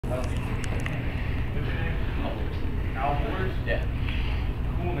Alvors? Yeah.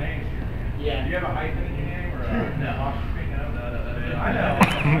 Cool names here, man. Yeah. Do you have a hyphen in your name or a No. apostrophe? No. I know.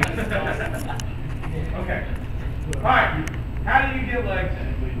 Okay. All right. How do you get legs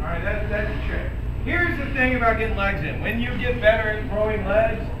in? All right, that's a trick. Here's the thing about getting legs in. When you get better at throwing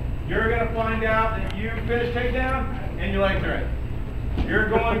legs, you're going to find out that you finish takedown and your legs are in. You're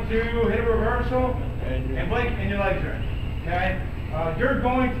going to hit a reversal and blink and your legs are in. Okay? You're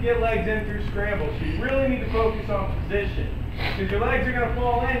going to get legs in through scrambles, so you really need to focus on position. Because your legs are going to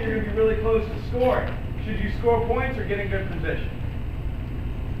fall in, you're going to be really close to scoring. Should you score points or get in good position?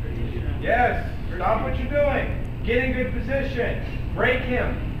 Yes. Stop what you're doing. Get in good position. Break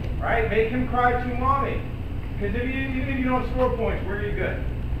him. Right? Make him cry to mommy. Because even if you don't score points, where are you good?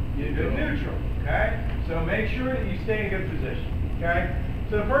 You're good neutral. Okay? So make sure that you stay in good position. Okay?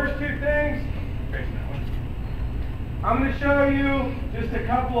 So the first two things, I'm going to show you just a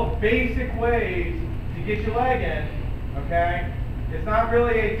couple of basic ways to get your leg in. Okay? It's not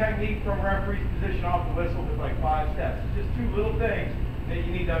really a technique from referee's position off the whistle with like 5 steps. It's just 2 little things that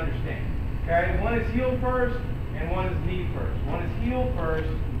you need to understand. Okay? One is heel first and one is knee first. One is heel first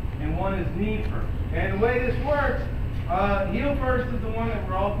and one is knee first. And the way this works, heel first is the one that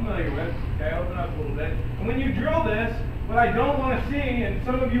we're all familiar with. Okay, open up a little bit. And when you drill this, what I don't want to see, and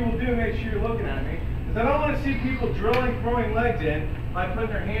some of you will do, make sure you're looking at me, is I don't want to see people drilling, throwing legs in by putting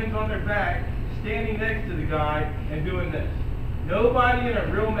their hands on their back, standing next to the guy, and doing this. Nobody in a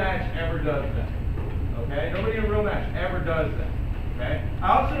real match ever does that. Okay? Nobody in a real match ever does that. Okay?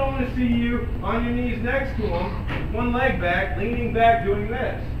 I also don't want to see you on your knees next to him, with one leg back, leaning back, doing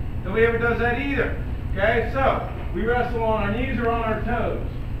this. Nobody ever does that either. Okay? So, we wrestle on our knees or on our toes.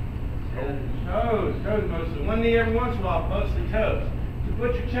 Toes mostly. One knee every once in a while, mostly toes. So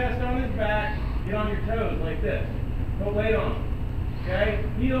put your chest on his back, get on your toes like this. Put weight on him. Okay?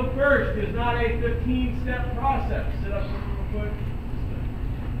 Heel first is not a 15-step process. Sit up real quick.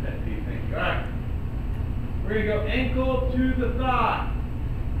 That deep thing. Alright. We're going to go ankle to the thigh.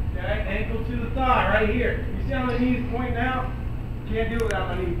 Okay? Ankle to the thigh right here. You see how my knees pointing out? Can't do it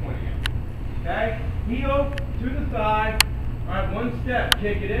without my knees pointing out. Okay? Heel to the thigh. Alright, one step.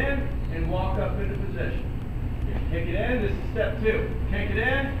 Kick it in and walk up into position. Kick it in. This is step 2. Kick it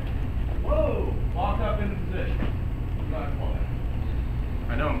in. Whoa. Walk up into position.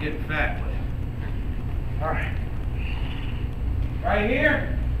 I know I'm getting fat, but alright. Right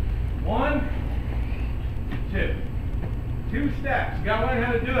here. 1, 2. 2 steps. You gotta learn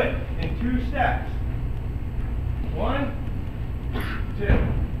how to do it in 2 steps. 1,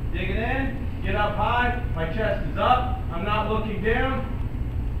 2. Dig it in. Get up high. My chest is up. I'm not looking down.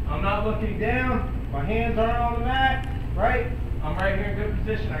 I'm not looking down. My hands aren't on the mat. Right? I'm right here in good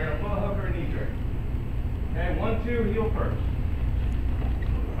position. I got a foot hook or a knee drag. Okay, 1, 2, heel first.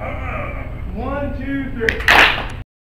 1, 2, 3.